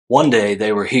One day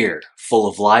they were here, full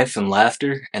of life and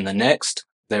laughter, and the next,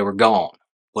 they were gone.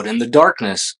 But in the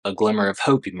darkness, a glimmer of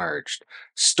hope emerged.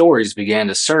 Stories began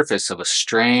to surface of a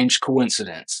strange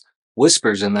coincidence,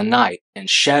 whispers in the night, and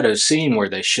shadows seen where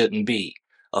they shouldn't be.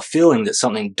 A feeling that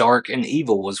something dark and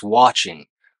evil was watching,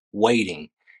 waiting,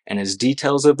 and as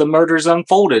details of the murders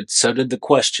unfolded, so did the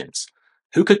questions.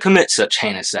 Who could commit such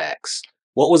heinous acts?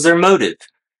 What was their motive?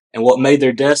 And what made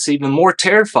their deaths even more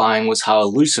terrifying was how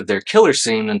elusive their killer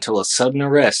seemed until a sudden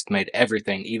arrest made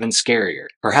everything even scarier.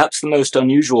 Perhaps the most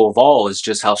unusual of all is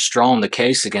just how strong the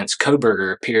case against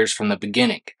Kohberger appears from the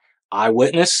beginning.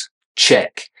 Eyewitness?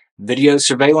 Check. Video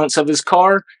surveillance of his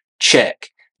car?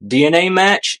 Check. DNA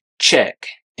match? Check.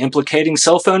 Implicating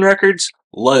cell phone records?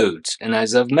 Loads. And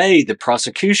as of May, the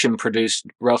prosecution produced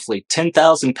roughly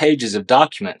 10,000 pages of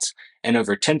documents and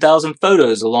over 10,000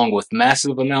 photos along with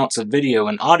massive amounts of video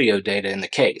and audio data in the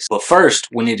case. But first,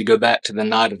 we need to go back to the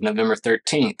night of November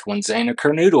 13th when Xana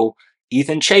Kernodle,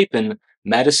 Ethan Chapin,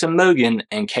 Madison Mogen,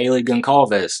 and Kaylee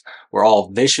Goncalves were all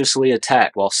viciously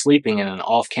attacked while sleeping in an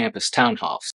off-campus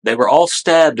townhouse. They were all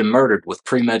stabbed and murdered with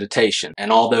premeditation,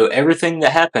 and although everything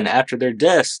that happened after their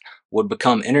deaths would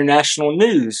become international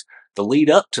news, the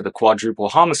lead up to the quadruple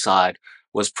homicide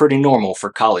was pretty normal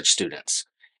for college students.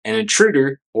 An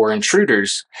intruder, or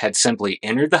intruders, had simply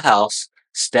entered the house,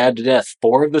 stabbed to death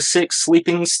 4 of the 6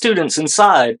 sleeping students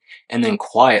inside, and then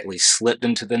quietly slipped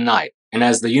into the night. And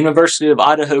as the University of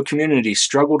Idaho community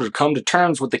struggled to come to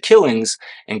terms with the killings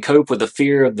and cope with the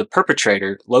fear of the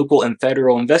perpetrator, local and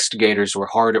federal investigators were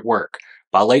hard at work.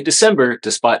 By late December,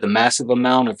 despite the massive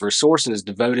amount of resources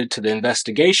devoted to the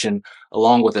investigation,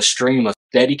 along with a stream of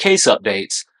steady case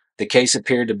updates, the case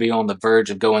appeared to be on the verge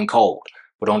of going cold.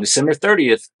 But on December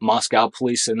 30th, Moscow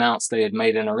police announced they had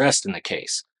made an arrest in the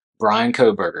case, Bryan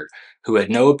Kohberger, who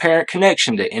had no apparent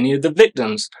connection to any of the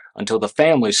victims until the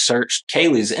family searched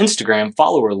Kaylee's Instagram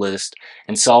follower list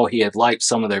and saw he had liked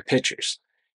some of their pictures.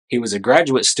 He was a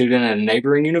graduate student at a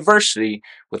neighboring university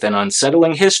with an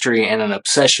unsettling history and an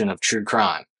obsession of true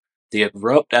crime. The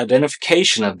abrupt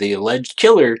identification of the alleged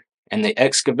killer and the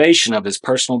excavation of his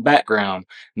personal background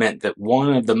meant that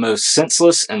one of the most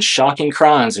senseless and shocking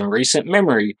crimes in recent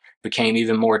memory became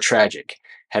even more tragic.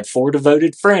 Had 4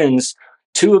 devoted friends,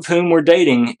 2 of whom were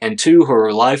dating and 2 who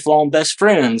were lifelong best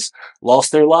friends,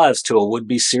 lost their lives to a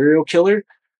would-be serial killer?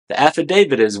 The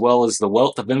affidavit, as well as the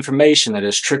wealth of information that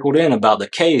has trickled in about the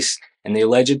case and the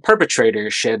alleged perpetrator,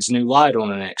 sheds new light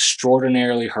on an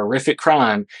extraordinarily horrific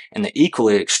crime and the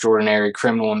equally extraordinary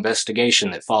criminal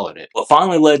investigation that followed it. What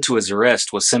finally led to his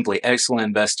arrest was simply excellent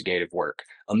investigative work,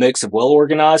 a mix of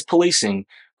well-organized policing,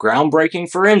 groundbreaking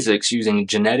forensics using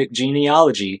genetic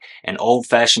genealogy, and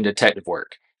old-fashioned detective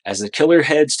work. As the killer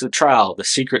heads to trial, the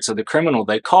secrets of the criminal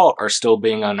they caught are still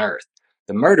being unearthed.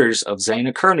 The murders of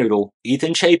Xana Kernodle,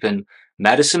 Ethan Chapin,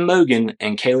 Madison Mogen,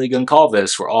 and Kaylee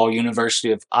Goncalves were all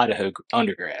University of Idaho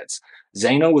undergrads.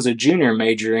 Xana was a junior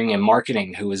majoring in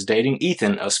marketing who was dating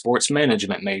Ethan, a sports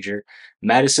management major.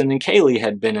 Madison and Kaylee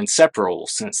had been inseparable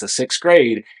since the 6th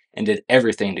grade and did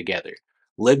everything together.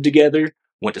 Lived together,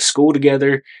 went to school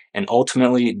together, and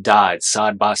ultimately died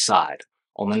side by side.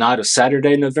 On the night of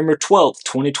Saturday, November 12th,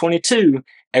 2022,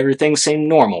 everything seemed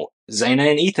normal.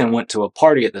 Xana and Ethan went to a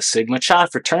party at the Sigma Chi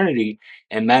fraternity,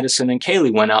 and Madison and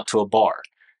Kaylee went out to a bar.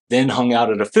 Then hung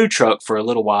out at a food truck for a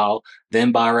little while.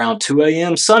 Then by around 2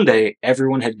 a.m. Sunday,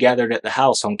 everyone had gathered at the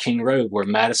house on King Road where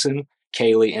Madison,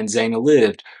 Kaylee, and Xana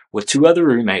lived with 2 other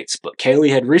roommates, but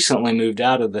Kaylee had recently moved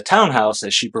out of the townhouse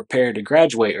as she prepared to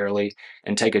graduate early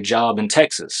and take a job in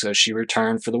Texas, so she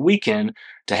returned for the weekend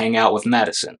to hang out with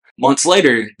Madison. Months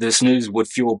later, this news would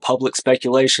fuel public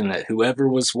speculation that whoever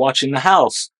was watching the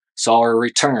house saw her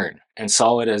return and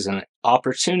saw it as an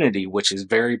opportunity, which is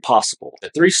very possible. The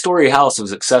 3-story house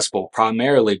was accessible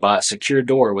primarily by a secure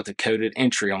door with a coded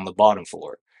entry on the bottom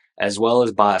floor, as well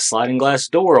as by a sliding glass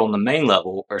door on the main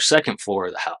level or 2nd floor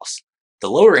of the house. The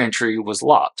lower entry was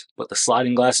locked, but the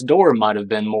sliding glass door might have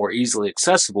been more easily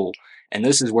accessible, and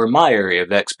this is where my area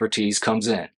of expertise comes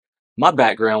in. My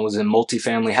background was in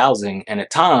multifamily housing, and at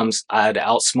times I had to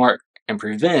outsmart and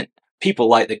prevent people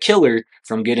like the killer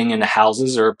from getting into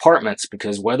houses or apartments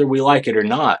because whether we like it or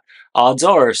not, odds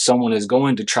are someone is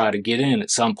going to try to get in at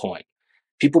some point.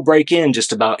 People break in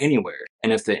just about anywhere,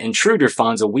 and if the intruder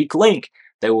finds a weak link,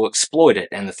 they will exploit it,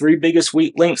 and the 3 biggest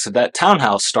weak links of that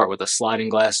townhouse start with the sliding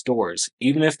glass doors,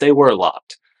 even if they were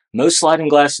locked. Most sliding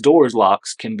glass doors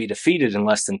locks can be defeated in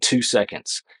less than 2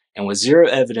 seconds, and with 0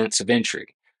 evidence of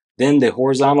entry. Then the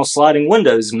horizontal sliding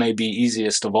windows may be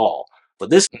easiest of all,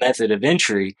 but this method of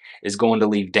entry is going to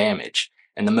leave damage,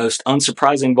 and the most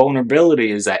unsurprising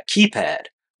vulnerability is that keypad.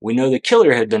 We know the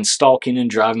killer had been stalking and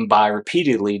driving by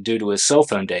repeatedly due to his cell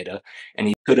phone data, and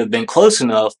he could have been close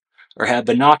enough or had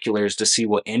binoculars to see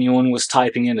what anyone was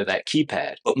typing into that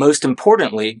keypad. But most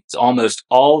importantly, almost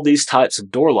all these types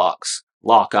of door locks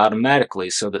lock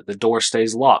automatically so that the door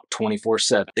stays locked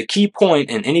 24/7. The key point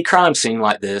in any crime scene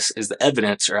like this is the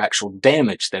evidence or actual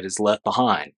damage that is left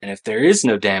behind. And if there is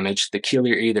no damage, the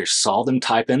killer either saw them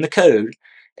type in the code,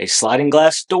 a sliding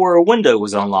glass door or window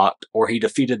was unlocked, or he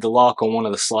defeated the lock on one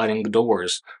of the sliding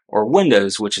doors or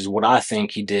windows, which is what I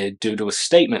think he did due to a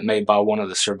statement made by one of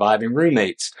the surviving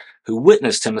roommates who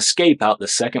witnessed him escape out the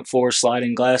second floor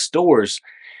sliding glass doors,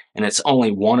 and it's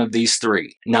only one of these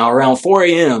three. Now, around 4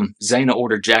 a.m., Xana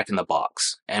ordered Jack in the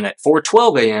Box, and at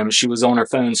 4:12 a.m., she was on her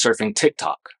phone surfing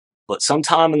TikTok. But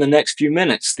sometime in the next few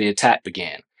minutes, the attack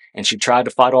began, and she tried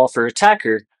to fight off her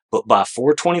attacker, but by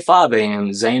 4:25 a.m.,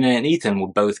 Xana and Ethan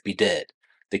would both be dead.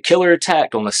 The killer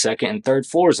attacked on the second and third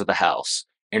floors of the house,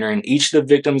 entering each of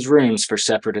the victims' rooms for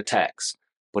separate attacks.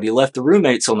 But he left the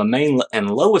roommates on the main and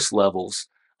lowest levels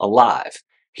alive.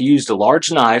 He used a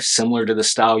large knife similar to the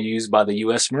style used by the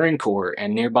U.S. Marine Corps,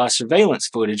 and nearby surveillance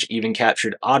footage even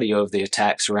captured audio of the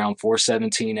attacks around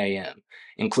 4:17 a.m.,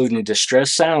 including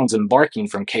distressed sounds and barking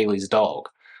from Kaylee's dog.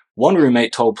 One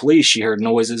roommate told police she heard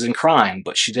noises and crying,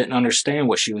 but she didn't understand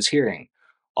what she was hearing.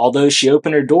 Although she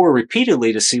opened her door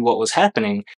repeatedly to see what was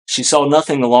happening, she saw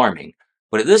nothing alarming.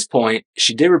 But at this point,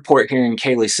 she did report hearing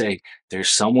Kaylee say, "There's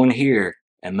someone here,"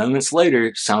 and moments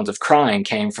later, sounds of crying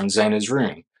came from Xana's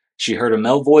room. She heard a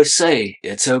male voice say,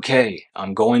 "It's okay,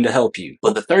 I'm going to help you."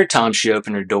 But the third time she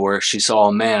opened her door, she saw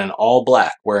a man in all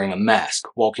black wearing a mask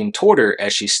walking toward her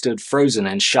as she stood frozen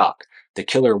in shock. The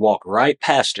killer walked right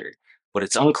past her, but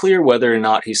it's unclear whether or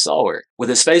not he saw her. With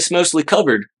his face mostly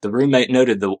covered, the roommate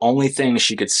noted the only thing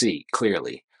she could see,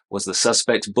 clearly, was the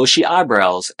suspect's bushy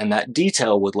eyebrows, and that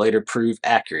detail would later prove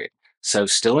accurate. So,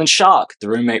 still in shock, the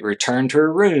roommate returned to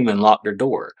her room and locked her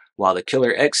door, while the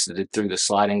killer exited through the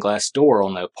sliding glass door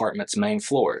on the apartment's main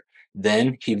floor.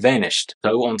 Then, he vanished.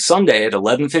 So, on Sunday at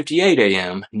 11:58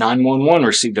 a.m., 911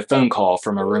 received a phone call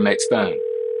from a roommate's phone,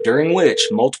 during which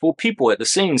multiple people at the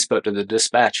scene spoke to the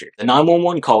dispatcher. The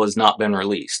 911 call has not been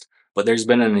released, but there's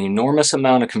been an enormous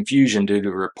amount of confusion due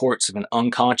to reports of an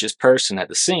unconscious person at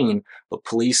the scene, but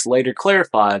police later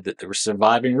clarified that the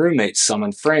surviving roommates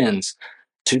summoned friends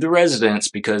to the residence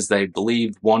because they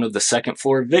believed one of the second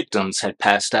floor victims had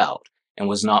passed out and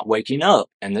was not waking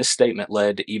up, and this statement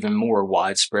led to even more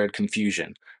widespread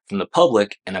confusion from the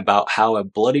public and about how a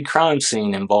bloody crime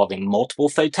scene involving multiple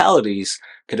fatalities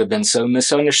could have been so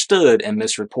misunderstood and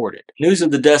misreported. News of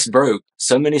the deaths broke.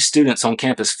 So many students on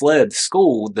campus fled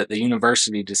school that the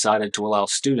university decided to allow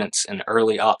students an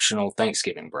early optional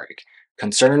Thanksgiving break.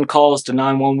 Concerned calls to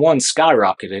 911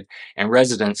 skyrocketed, and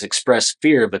residents expressed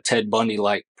fear of a Ted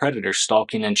Bundy-like predator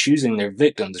stalking and choosing their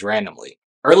victims randomly.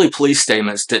 Early police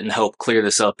statements didn't help clear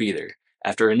this up either.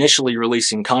 After initially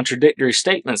releasing contradictory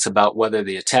statements about whether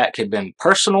the attack had been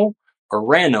personal or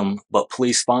random, but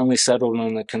police finally settled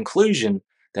on the conclusion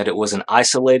that it was an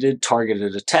isolated,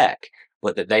 targeted attack,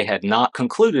 but that they had not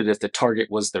concluded if the target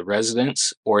was the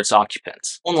residence or its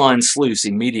occupants. Online sleuths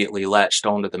immediately latched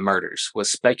onto the murders, with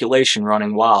speculation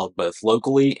running wild both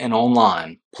locally and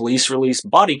online. Police released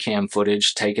body cam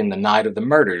footage taken the night of the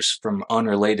murders from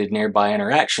unrelated nearby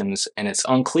interactions, and it's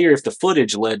unclear if the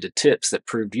footage led to tips that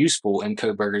proved useful in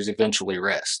Kohberger's eventual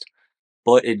arrest.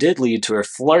 But it did lead to a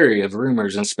flurry of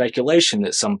rumors and speculation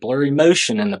that some blurry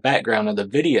motion in the background of the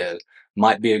video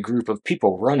might be a group of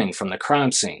people running from the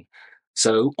crime scene.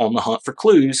 So, on the hunt for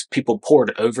clues, people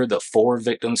poured over the four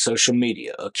victims' social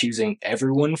media, accusing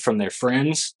everyone from their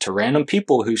friends to random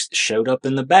people who showed up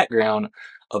in the background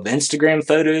of Instagram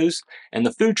photos, and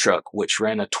the food truck, which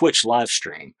ran a Twitch live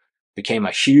stream, became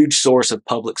a huge source of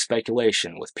public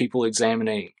speculation, with people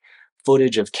examining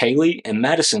footage of Kaylee and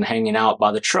Madison hanging out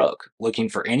by the truck, looking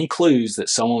for any clues that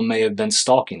someone may have been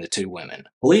stalking the two women.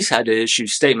 Police had to issue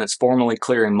statements formally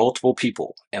clearing multiple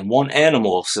people and one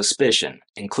animal of suspicion,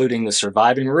 including the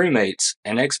surviving roommates,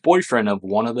 an ex-boyfriend of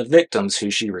one of the victims who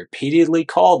she repeatedly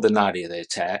called the night of the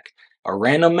attack, a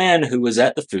random man who was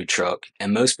at the food truck,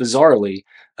 and most bizarrely,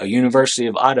 a University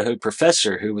of Idaho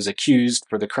professor who was accused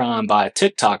for the crime by a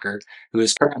TikToker who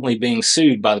is currently being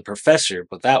sued by the professor.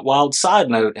 But that wild side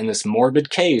note in this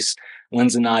morbid case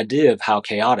lends an idea of how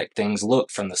chaotic things look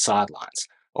from the sidelines.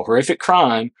 A horrific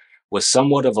crime with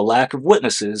somewhat of a lack of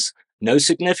witnesses, no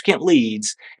significant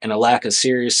leads, and a lack of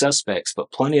serious suspects,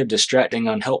 but plenty of distracting,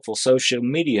 unhelpful social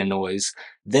media noise.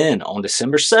 Then, on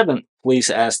December 7th,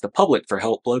 police asked the public for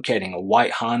help locating a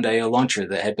white Hyundai Elantra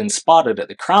that had been spotted at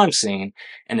the crime scene,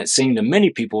 and it seemed to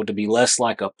many people to be less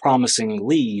like a promising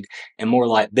lead and more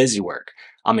like busy work.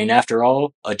 I mean, after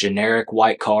all, a generic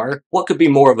white car, what could be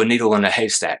more of a needle in a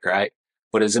haystack, right?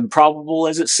 But as improbable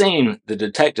as it seemed, the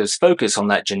detective's focus on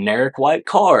that generic white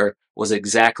car was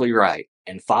exactly right.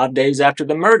 And 5 days after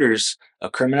the murders, a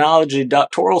criminology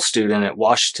doctoral student at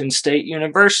Washington State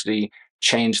University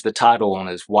changed the title on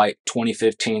his white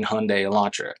 2015 Hyundai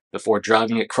Elantra before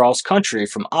driving it cross country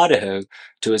from Idaho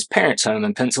to his parents' home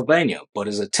in Pennsylvania. But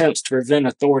his attempts to prevent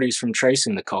authorities from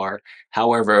tracing the car,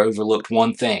 however, overlooked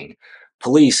one thing.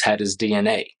 Police had his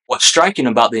DNA. What's striking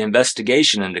about the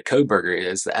investigation into Kohberger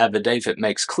is the affidavit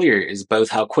makes clear is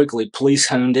both how quickly police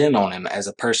honed in on him as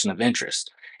a person of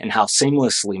interest and how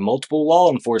seamlessly multiple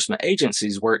law enforcement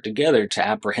agencies worked together to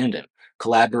apprehend him,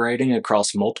 collaborating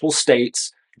across multiple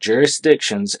states,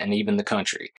 jurisdictions, and even the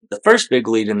country. The first big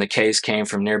lead in the case came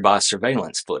from nearby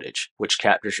surveillance footage, which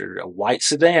captured a white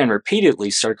sedan repeatedly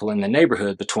circling the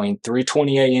neighborhood between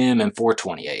 3:20 a.m. and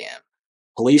 4:20 a.m.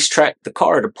 Police tracked the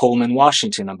car to Pullman,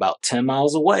 Washington, about 10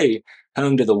 miles away,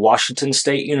 home to the Washington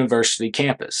State University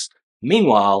campus.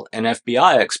 Meanwhile, an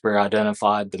FBI expert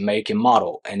identified the make and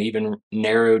model and even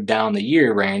narrowed down the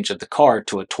year range of the car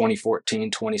to a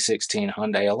 2014-2016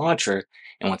 Hyundai Elantra,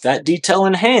 and with that detail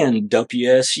in hand,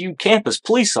 WSU campus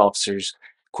police officers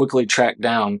quickly tracked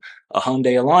down a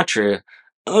Hyundai Elantra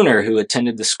owner who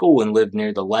attended the school and lived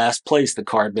near the last place the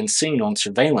car had been seen on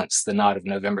surveillance the night of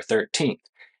November 13th.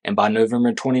 And by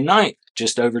November 29th,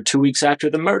 just over 2 weeks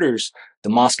after the murders, the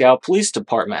Moscow Police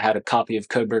Department had a copy of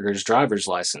Kohberger's driver's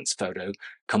license photo,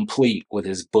 complete with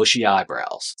his bushy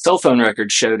eyebrows. Cell phone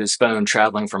records showed his phone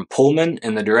traveling from Pullman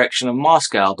in the direction of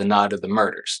Moscow the night of the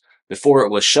murders, before it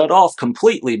was shut off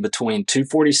completely between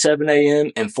 2:47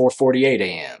 a.m. and 4:48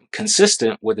 a.m.,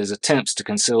 consistent with his attempts to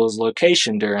conceal his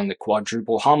location during the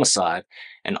quadruple homicide,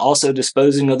 and also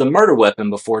disposing of the murder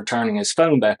weapon before turning his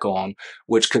phone back on,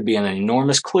 which could be an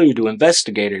enormous clue to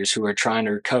investigators who are trying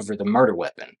to recover the murder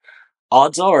weapon.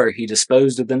 Odds are he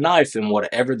disposed of the knife in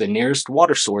whatever the nearest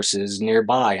water source is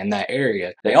nearby in that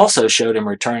area. They also showed him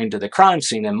returning to the crime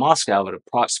scene in Moscow at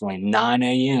approximately 9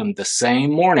 a.m. the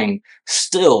same morning,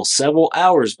 still several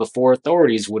hours before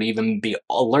authorities would even be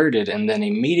alerted, and then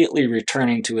immediately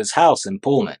returning to his house in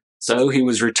Pullman. So he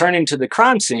was returning to the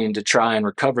crime scene to try and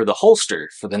recover the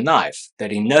holster for the knife that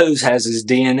he knows has his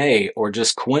DNA, or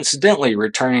just coincidentally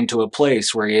returning to a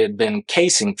place where he had been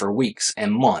casing for weeks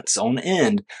and months on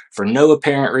end for no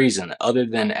apparent reason other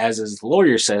than, as his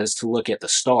lawyer says, to look at the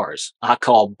stars. I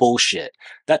call bullshit.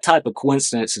 That type of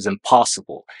coincidence is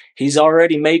impossible. He's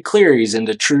already made clear he's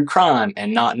into true crime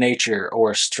and not nature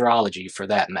or astrology for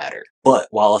that matter. But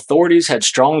while authorities had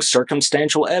strong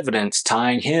circumstantial evidence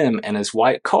tying him and his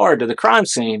white car to the crime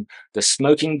scene, the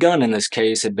smoking gun in this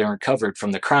case had been recovered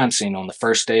from the crime scene on the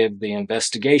first day of the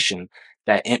investigation,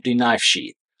 that empty knife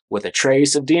sheath, with a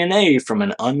trace of DNA from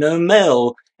an unknown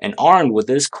male, and armed with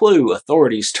this clue,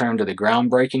 authorities turned to the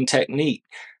groundbreaking technique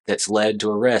that's led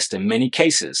to arrest in many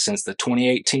cases since the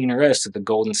 2018 arrest of the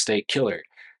Golden State Killer: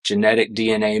 genetic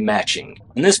DNA matching.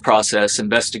 In this process,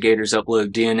 investigators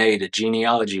upload DNA to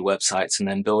genealogy websites and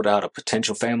then build out a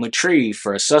potential family tree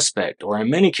for a suspect, or in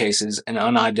many cases, an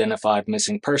unidentified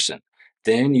missing person.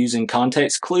 Then, using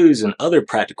context clues and other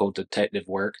practical detective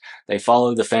work, they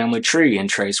follow the family tree and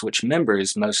trace which member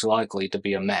is most likely to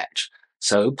be a match.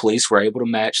 So, police were able to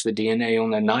match the DNA on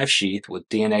the knife sheath with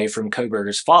DNA from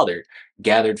Kohberger's father,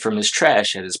 gathered from his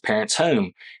trash at his parents'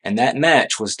 home, and that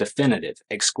match was definitive,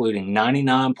 excluding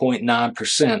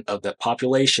 99.9% of the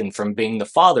population from being the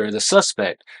father of the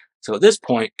suspect. So at this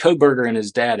point, Kohberger and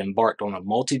his dad embarked on a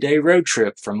multi-day road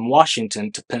trip from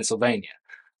Washington to Pennsylvania.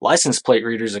 License plate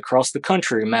readers across the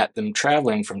country mapped them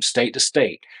traveling from state to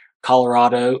state: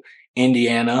 Colorado,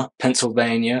 Indiana,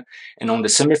 Pennsylvania, and on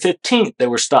December 15th, they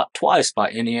were stopped twice by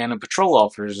Indiana patrol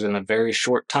officers in a very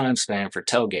short time span for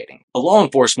tailgating. A law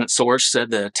enforcement source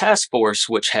said that a task force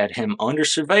which had him under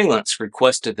surveillance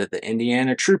requested that the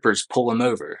Indiana troopers pull him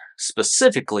over,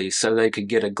 specifically so they could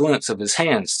get a glimpse of his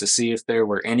hands to see if there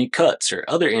were any cuts or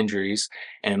other injuries,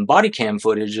 and in body cam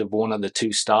footage of one of the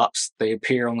two stops, they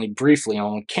appear only briefly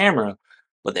on camera,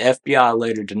 but the FBI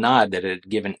later denied that it had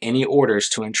given any orders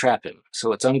to entrap him,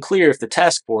 so it's unclear if the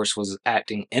task force was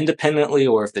acting independently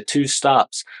or if the two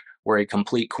stops were a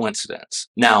complete coincidence.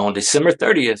 Now, on December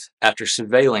 30th, after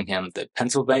surveilling him, the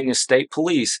Pennsylvania State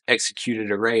Police executed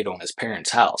a raid on his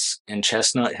parents' house in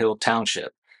Chestnut Hill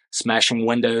Township, smashing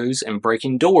windows and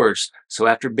breaking doors, so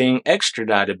after being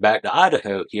extradited back to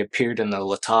Idaho, he appeared in the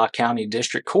Latah County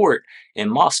District Court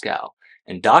in Moscow,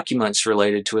 and documents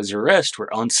related to his arrest were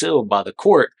unsealed by the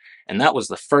court, and that was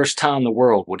the first time the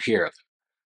world would hear of him.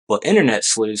 But internet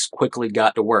sleuths quickly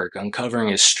got to work uncovering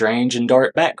his strange and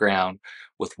dark background,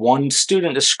 with one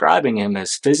student describing him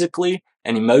as physically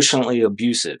and emotionally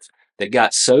abusive that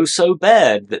got so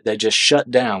bad that they just shut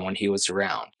down when he was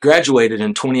around. Graduated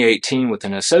in 2018 with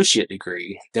an associate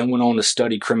degree, then went on to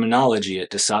study criminology at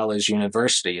DeSales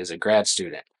University as a grad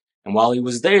student. And while he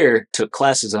was there, took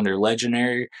classes under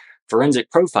legendary forensic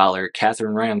profiler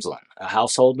Katherine Ramsland, a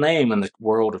household name in the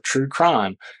world of true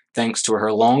crime thanks to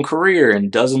her long career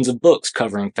and dozens of books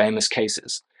covering famous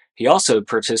cases. He also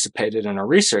participated in a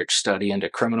research study into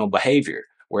criminal behavior,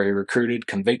 where he recruited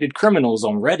convicted criminals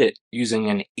on Reddit using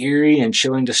an eerie and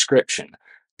chilling description.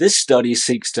 This study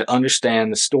seeks to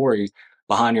understand the story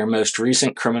behind your most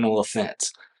recent criminal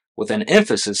offense, with an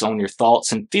emphasis on your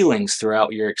thoughts and feelings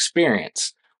throughout your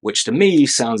experience, which to me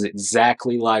sounds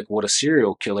exactly like what a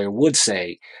serial killer would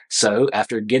say. So,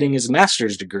 after getting his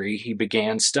master's degree, he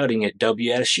began studying at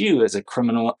WSU as a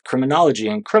criminology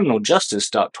and criminal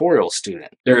justice doctoral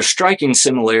student. There are striking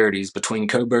similarities between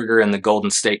Kohberger and the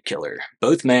Golden State Killer.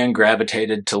 Both men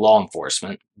gravitated to law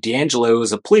enforcement. D'Angelo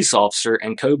was a police officer,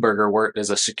 and Kohberger worked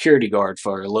as a security guard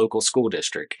for a local school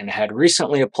district and had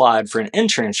recently applied for an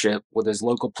internship with his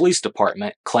local police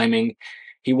department, claiming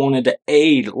he wanted to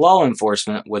aid law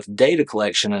enforcement with data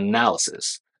collection and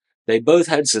analysis. They both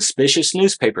had suspicious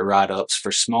newspaper write-ups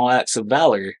for small acts of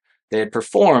valor they had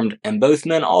performed, and both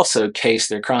men also cased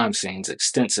their crime scenes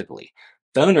extensively.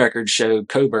 Phone records showed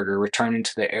Kohberger returning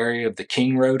to the area of the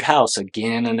King Road house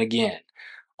again and again,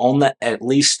 on at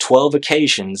least 12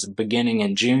 occasions beginning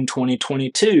in June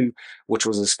 2022, which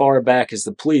was as far back as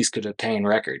the police could obtain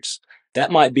records.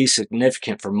 That might be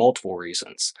significant for multiple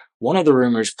reasons. One of the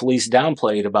rumors police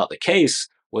downplayed about the case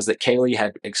was that Kaylee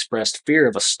had expressed fear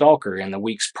of a stalker in the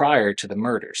weeks prior to the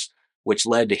murders, which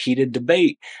led to heated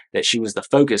debate that she was the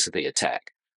focus of the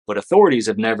attack. But authorities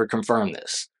have never confirmed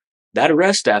this. That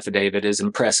arrest affidavit is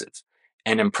impressive,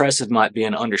 and impressive might be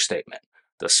an understatement.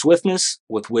 The swiftness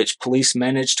with which police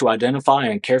managed to identify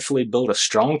and carefully build a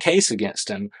strong case against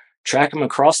him, track him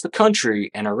across the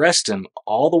country, and arrest him,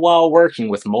 all the while working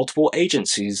with multiple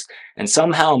agencies and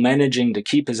somehow managing to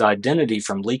keep his identity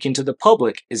from leaking to the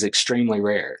public, is extremely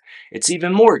rare. It's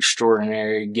even more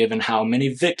extraordinary given how many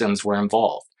victims were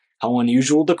involved, how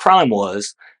unusual the crime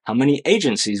was, how many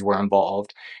agencies were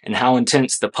involved, and how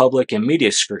intense the public and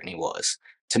media scrutiny was.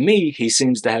 To me, he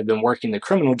seems to have been working the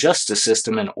criminal justice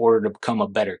system in order to become a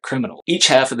better criminal. Each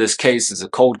half of this case is a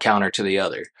cold counter to the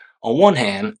other. On one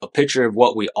hand, a picture of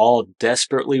what we all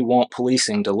desperately want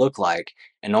policing to look like,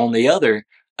 and on the other,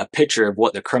 a picture of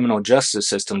what the criminal justice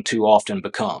system too often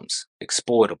becomes: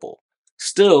 exploitable.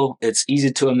 Still, it's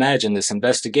easy to imagine this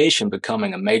investigation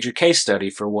becoming a major case study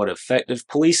for what effective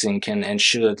policing can and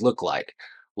should look like.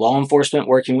 Law enforcement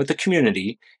working with the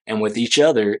community and with each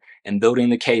other and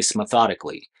building the case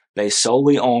methodically, based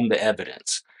solely on the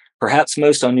evidence. Perhaps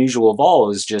most unusual of all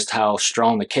is just how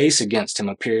strong the case against him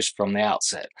appears from the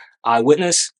outset.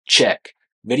 Eyewitness? Check.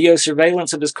 Video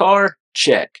surveillance of his car?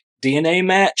 Check. DNA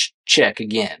match? Check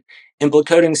again.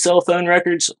 Implicating cell phone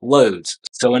records? Loads.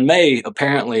 So in May,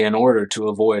 apparently in order to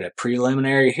avoid a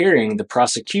preliminary hearing, the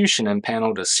prosecution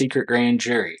impaneled a secret grand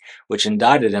jury, which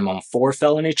indicted him on 4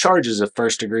 felony charges of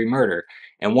first-degree murder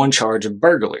and 1 charge of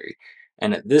burglary.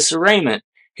 And at this arraignment,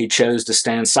 he chose to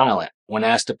stand silent when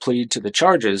asked to plead to the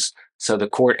charges, so the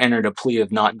court entered a plea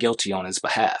of not guilty on his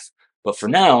behalf. But for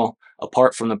now,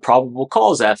 apart from the probable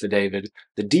cause affidavit,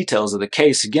 the details of the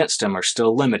case against him are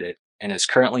still limited, and is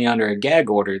currently under a gag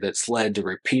order that's led to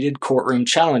repeated courtroom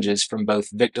challenges from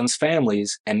both victims'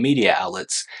 families and media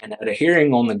outlets. And at a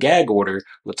hearing on the gag order,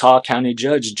 Latah County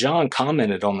Judge John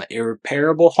commented on the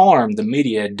irreparable harm the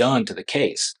media had done to the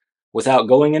case, without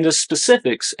going into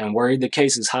specifics, and worried the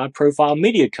case's high-profile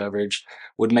media coverage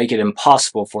would make it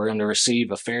impossible for him to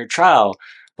receive a fair trial.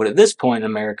 But at this point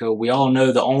in America, we all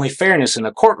know the only fairness in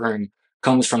a courtroom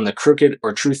comes from the crooked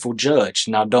or truthful judge.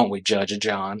 Now don't we, Judge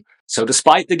John? So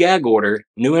despite the gag order,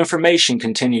 new information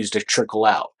continues to trickle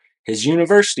out. His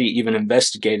university even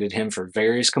investigated him for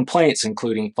various complaints,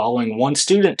 including following one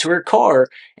student to her car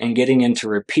and getting into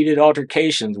repeated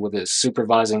altercations with his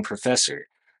supervising professor,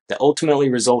 that ultimately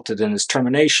resulted in his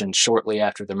termination shortly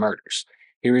after the murders.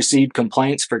 He received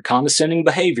complaints for condescending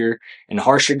behavior and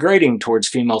harsher grading towards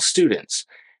female students.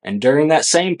 And during that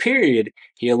same period,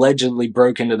 he allegedly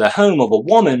broke into the home of a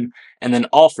woman and then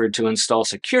offered to install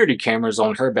security cameras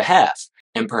on her behalf.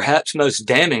 And perhaps most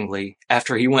damningly,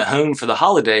 after he went home for the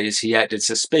holidays, he acted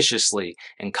suspiciously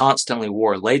and constantly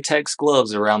wore latex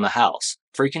gloves around the house,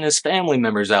 freaking his family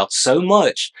members out so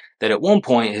much that at one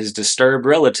point his disturbed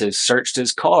relatives searched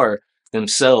his car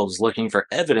themselves looking for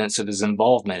evidence of his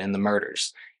involvement in the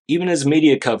murders. Even as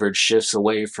media coverage shifts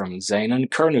away from Xana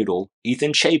Kernodle,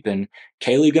 Ethan Chapin,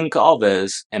 Kaylee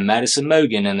Goncalves, and Madison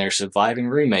Mogen and their surviving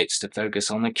roommates to focus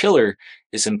on the killer,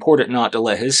 it's important not to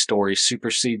let his story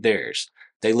supersede theirs.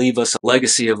 They leave us a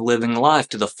legacy of living life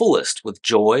to the fullest with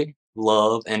joy,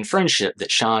 love, and friendship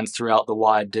that shines throughout the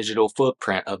wide digital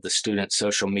footprint of the student's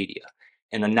social media.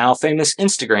 In a now famous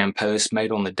Instagram post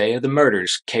made on the day of the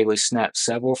murders, Kaylee snapped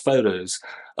several photos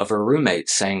of her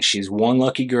roommates saying she's one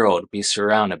lucky girl to be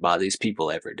surrounded by these people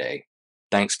every day.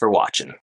 Thanks for watching.